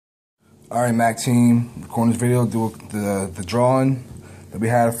Alright, Mac team, recording this video, do the drawing that we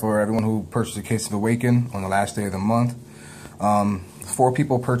had for everyone who purchased a case of Awaken on the last day of the month. 4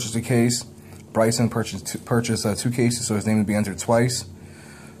 people purchased a case. Bryson purchased 2 cases, so his name would be entered twice.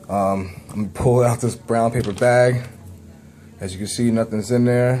 I'm going to pull out this brown paper bag. As you can see, nothing's in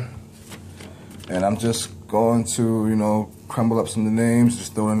there. And I'm just going to, crumble up some of the names,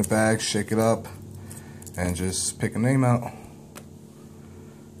 just throw it in the bag, shake it up, and just pick a name out.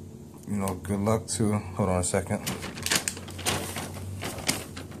 Good luck to, hold on a second.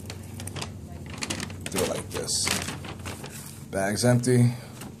 Do it like this. Bag's empty.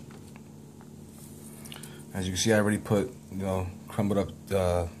 As you can see, I already put, crumbled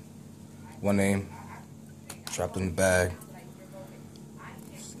up one name, dropped in the bag.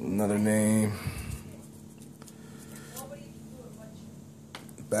 Another name.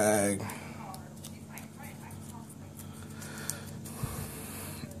 Bag.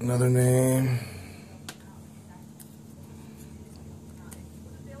 Another name.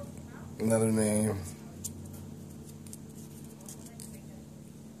 Another name.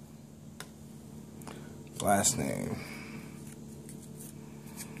 Last name.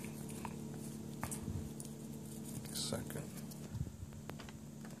 Second.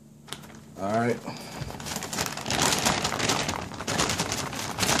 All right.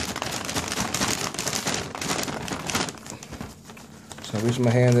 So I reach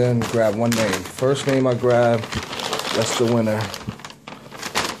my hand in and grab one name. First name I grab, that's the winner.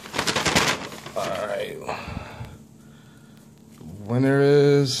 Alright. Winner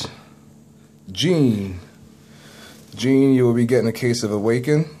is Gene. Gene, you will be getting a case of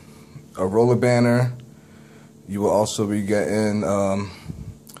Awaken, a roller banner. You will also be getting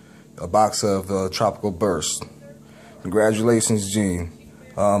a box of Tropical Burst. Congratulations, Gene.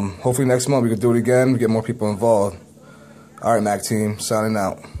 Hopefully next month we can do it again, get more people involved. Alright, Mac team, signing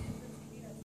out.